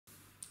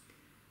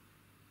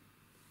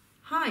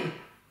Hi,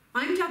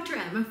 I'm Dr.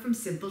 Emma from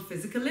Simple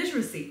Physical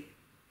Literacy.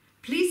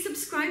 Please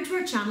subscribe to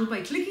our channel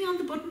by clicking on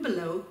the button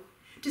below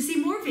to see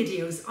more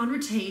videos on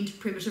retained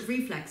primitive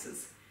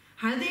reflexes,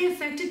 how they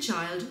affect a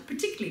child,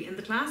 particularly in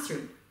the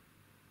classroom.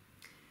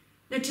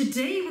 Now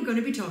today we're going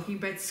to be talking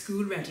about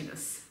school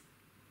readiness.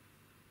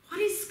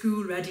 What is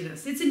school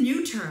readiness? It's a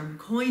new term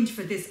coined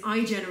for this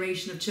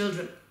generation of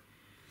children.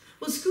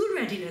 Well, school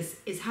readiness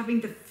is having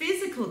the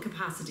physical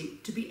capacity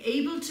to be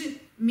able to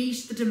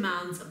meet the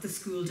demands of the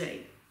school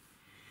day,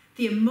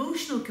 the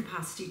emotional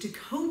capacity to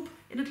cope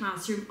in a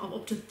classroom of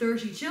up to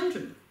 30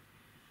 children,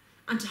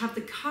 and to have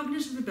the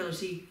cognitive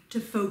ability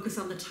to focus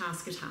on the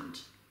task at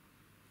hand.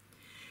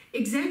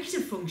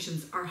 Executive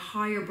functions are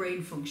higher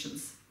brain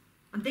functions,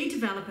 and they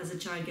develop as a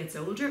child gets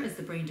older, as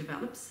the brain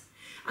develops.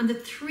 And the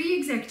three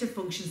executive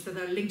functions that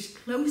are linked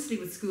closely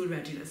with school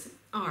readiness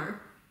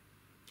are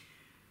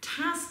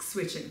task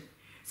switching.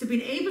 So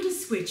being able to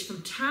switch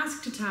from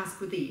task to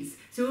task with ease.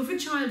 So if a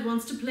child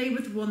wants to play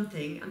with one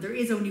thing and there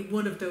is only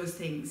one of those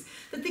things,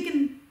 that they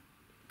can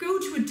go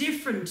to a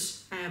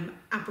different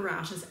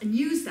apparatus and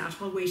use that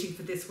while waiting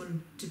for this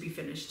one to be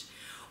finished.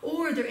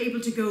 Or they're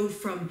able to go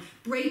from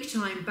break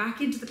time back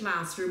into the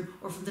classroom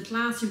or from the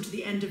classroom to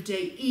the end of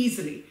day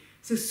easily.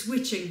 So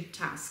switching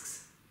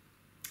tasks.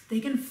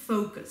 They can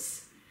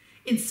focus.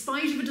 In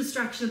spite of a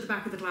distraction at the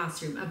back of the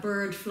classroom, a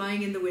bird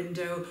flying in the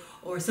window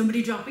or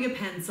somebody dropping a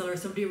pencil or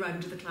somebody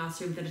arriving to the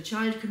classroom, that a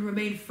child can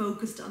remain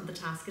focused on the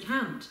task at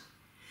hand.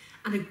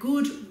 And a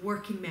good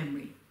working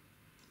memory.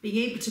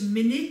 Being able to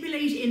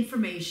manipulate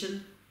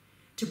information,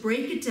 to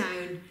break it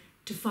down,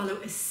 to follow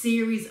a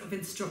series of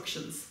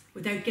instructions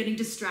without getting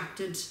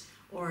distracted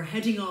or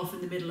heading off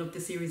in the middle of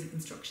the series of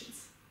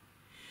instructions.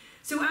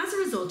 So as a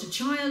result, a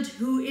child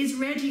who is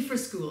ready for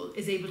school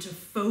is able to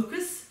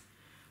focus,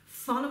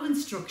 follow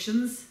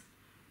instructions,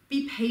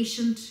 be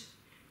patient,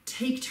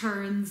 take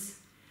turns,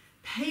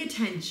 pay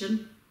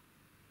attention,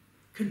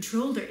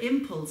 control their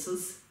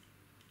impulses,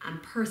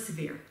 and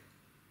persevere.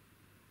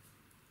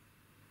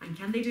 And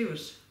can they do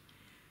it?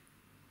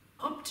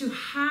 Up to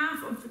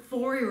half of the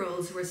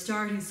 4-year-olds who are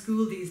starting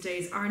school these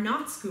days are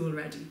not school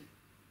ready.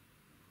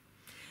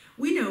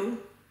 We know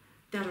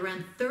that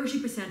around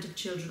 30% of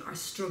children are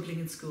struggling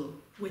in school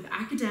with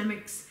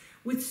academics,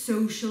 with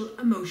social,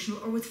 emotional,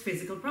 or with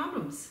physical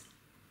problems.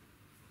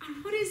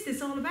 And what is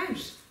this all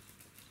about?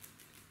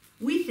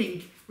 We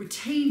think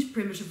retained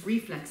primitive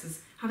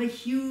reflexes have a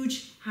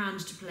huge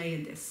hand to play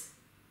in this.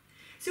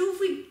 So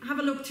if we have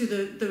a look through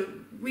the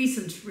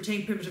recent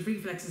retained primitive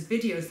reflexes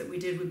videos that we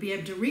did, we'll be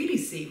able to really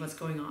see what's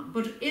going on.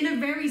 But in a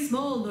very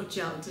small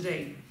nutshell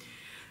today,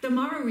 the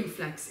Moro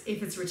reflex,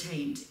 if it's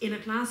retained, in a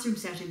classroom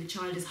setting, the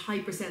child is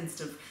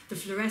hypersensitive. The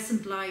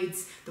fluorescent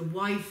lights, the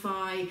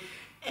Wi-Fi,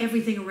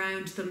 everything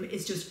around them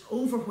is just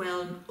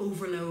overwhelm,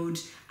 overload,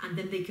 and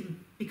then they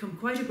can become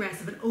quite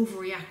aggressive and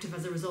overreactive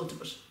as a result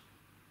of it.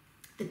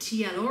 The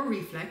TLR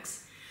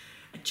reflex,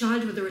 a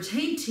child with a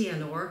retained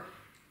TLR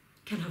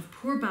can have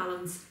poor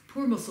balance,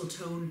 poor muscle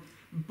tone,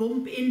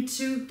 bump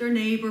into their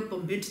neighbour,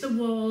 bump into the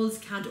walls,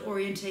 can't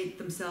orientate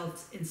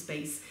themselves in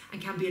space,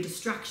 and can be a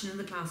distraction in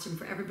the classroom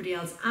for everybody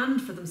else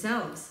and for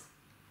themselves.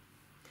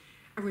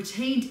 A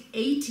retained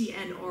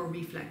ATNR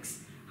reflex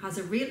has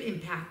a real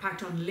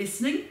impact on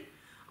listening,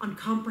 on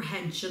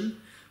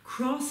comprehension,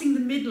 crossing the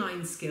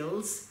midline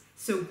skills,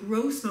 so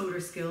gross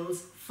motor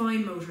skills,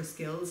 fine motor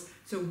skills,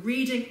 so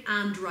reading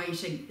and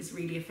writing is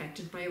really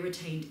affected by a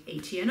retained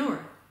ATNR.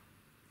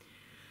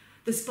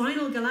 The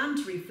spinal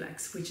galant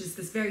reflex, which is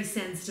this very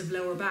sensitive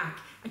lower back,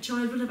 a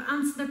child will have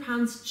ants in their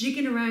pants,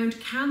 jigging around,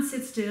 can't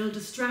sit still,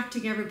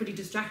 distracting everybody,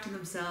 distracting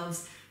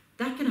themselves.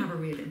 That can have a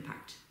real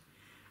impact.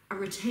 A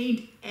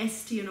retained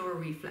STNR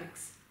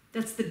reflex,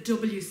 that's the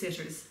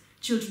W-sitters,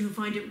 children who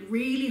find it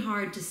really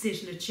hard to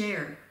sit in a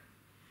chair.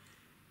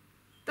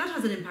 That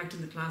has an impact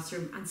in the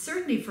classroom, and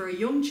certainly for a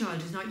young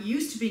child who's not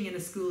used to being in a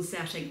school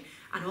setting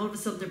and all of a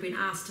sudden they're being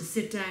asked to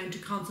sit down, to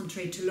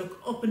concentrate, to look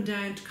up and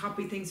down, to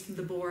copy things from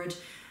the board,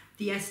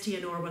 the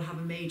STNR will have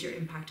a major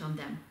impact on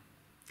them.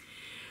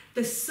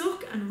 The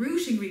suck and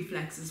rooting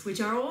reflexes,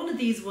 which are all of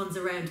these ones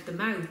around the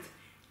mouth,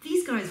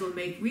 these guys will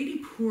make really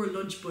poor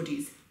lunch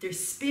buddies. They're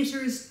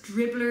spitters,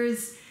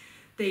 dribblers,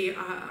 they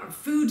are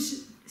food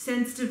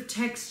sensitive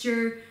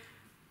texture,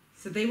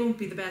 so they won't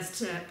be the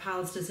best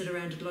pals to sit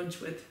around at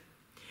lunch with.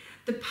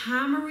 The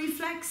palmar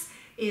reflex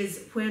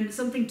is when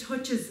something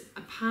touches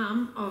a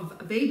palm of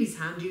a baby's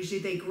hand,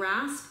 usually they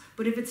grasp,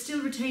 but if it's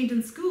still retained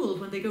in school,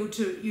 when they go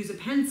to use a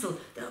pencil,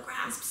 they'll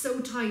grasp so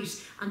tight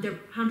and their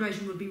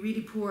handwriting will be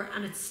really poor,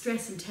 and it's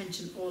stress and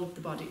tension all of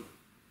the body.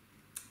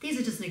 These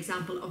are just an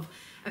example of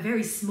a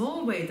very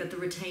small way that the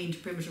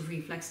retained primitive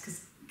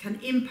reflex can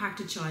impact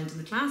a child in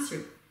the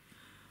classroom.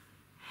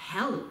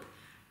 Help.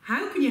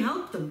 How can you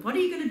help them? What are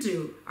you going to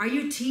do? Are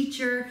you a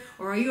teacher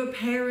or are you a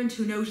parent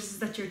who notices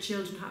that your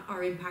children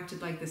are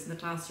impacted like this in the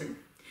classroom?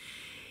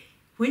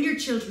 When your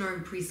children are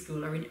in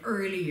preschool or in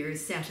early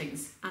years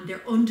settings and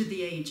they're under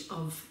the age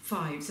of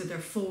 5, so they're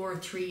 4,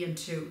 3 and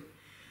 2,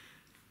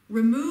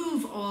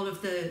 Remove all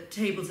of the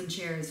tables and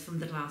chairs from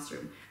the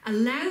classroom.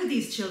 Allow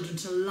these children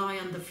to lie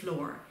on the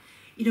floor.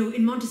 You know,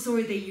 in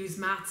Montessori they use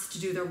mats to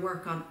do their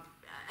work on.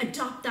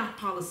 Adopt that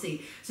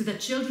policy so that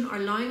children are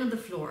lying on the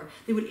floor.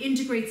 They will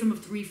integrate some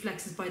of the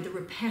reflexes by the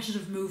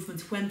repetitive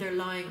movements when they're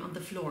lying on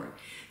the floor.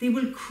 They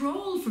will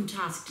crawl from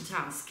task to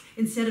task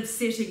instead of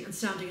sitting and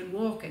standing and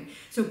walking.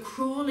 So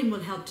crawling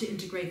will help to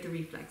integrate the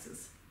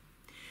reflexes.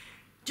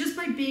 Just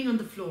by being on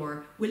the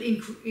floor will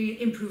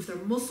improve their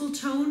muscle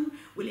tone,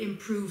 will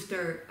improve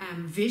their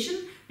vision,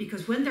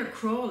 because when they're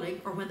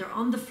crawling or when they're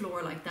on the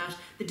floor like that,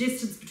 the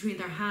distance between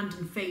their hand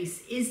and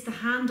face is the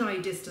hand-eye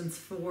distance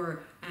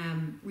for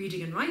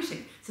reading and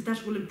writing. So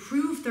that will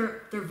improve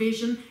their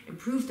vision,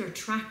 improve their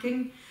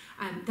tracking,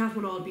 and that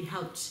will all be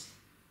helped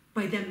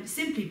by them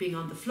simply being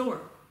on the floor.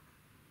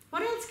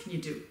 What else can you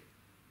do?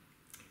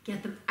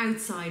 Get them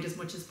outside as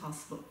much as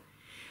possible.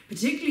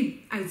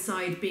 Particularly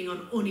outside being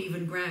on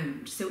uneven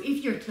ground. So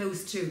if you're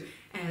close to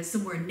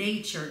somewhere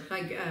nature,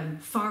 like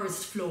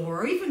forest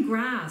floor or even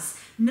grass,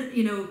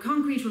 you know,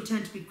 concrete will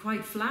tend to be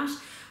quite flat,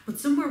 but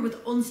somewhere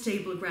with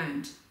unstable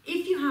ground.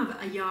 If you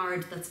have a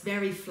yard that's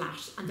very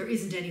flat and there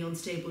isn't any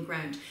unstable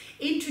ground,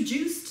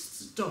 introduce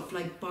stuff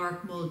like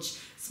bark mulch,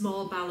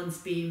 small balance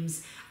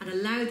beams, and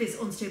allow this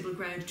unstable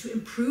ground to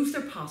improve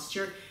their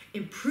posture,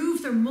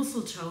 improve their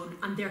muscle tone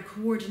and their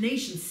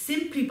coordination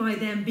simply by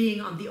them being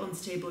on the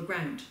unstable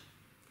ground.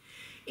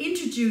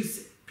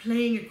 Introduce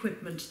playing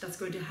equipment that's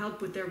going to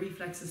help with their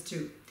reflexes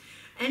too.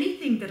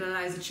 Anything that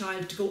allows a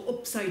child to go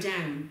upside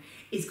down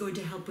is going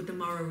to help with the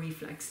Moro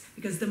reflex,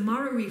 because the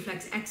Moro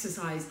reflex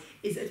exercise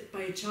is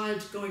by a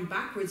child going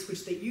backwards,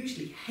 which they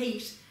usually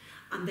hate,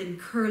 and then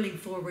curling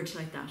forward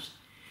like that.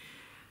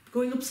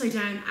 Going upside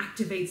down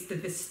activates the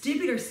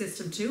vestibular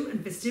system too,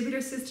 and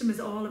vestibular system is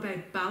all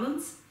about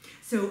balance.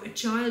 So a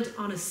child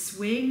on a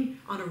swing,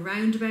 on a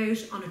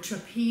roundabout, on a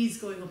trapeze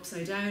going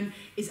upside down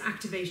is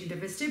activating the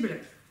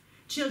vestibular.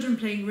 Children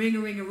playing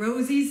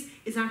ring-a-rosies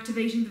is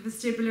activating the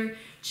vestibular.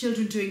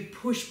 Children doing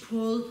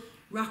push-pull,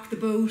 rock the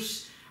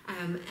boat,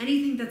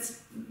 anything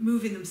that's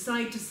moving them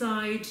side to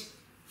side,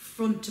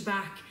 front to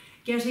back,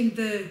 getting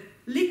the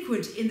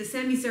liquid in the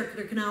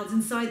semicircular canals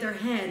inside their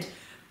head,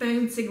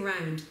 bouncing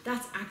around,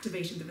 that's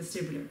activating the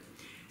vestibular.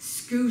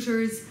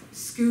 Scooters,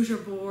 scooter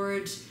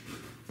board,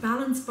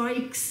 balance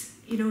bikes,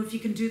 you know, if you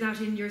can do that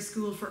in your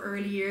school for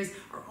early years,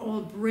 are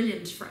all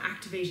brilliant for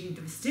activating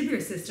the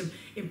vestibular system,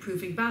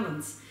 improving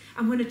balance.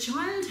 And when a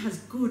child has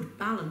good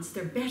balance,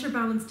 they're better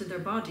balanced in their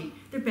body,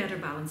 they're better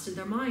balanced in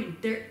their mind,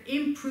 they're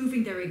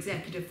improving their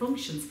executive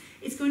functions.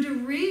 It's going to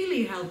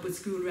really help with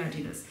school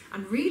readiness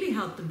and really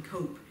help them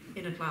cope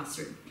in a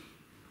classroom.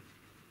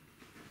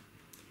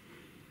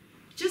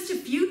 Just a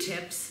few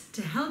tips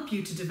to help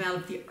you to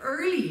develop the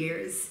early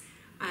years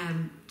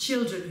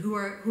children who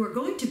are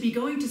going to be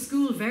going to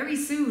school very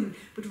soon,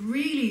 but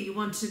really you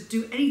want to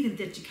do anything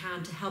that you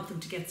can to help them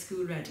to get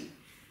school ready.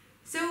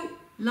 So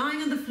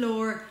lying on the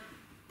floor,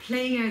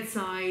 playing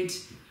outside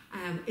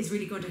is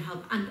really going to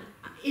help, and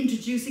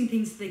introducing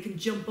things that they can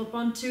jump up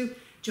onto,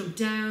 jump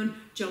down,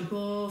 jump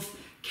off,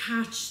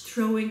 catch,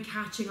 throwing,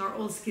 catching are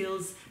all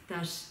skills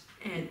that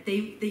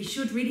they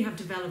should really have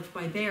developed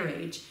by their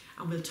age,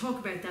 and we'll talk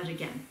about that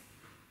again.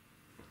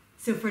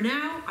 So for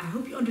now, I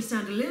hope you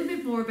understand a little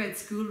bit more about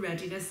school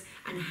readiness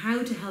and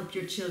how to help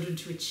your children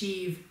to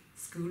achieve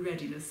school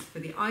readiness for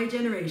the I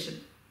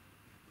generation.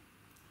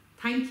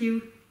 Thank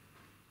you.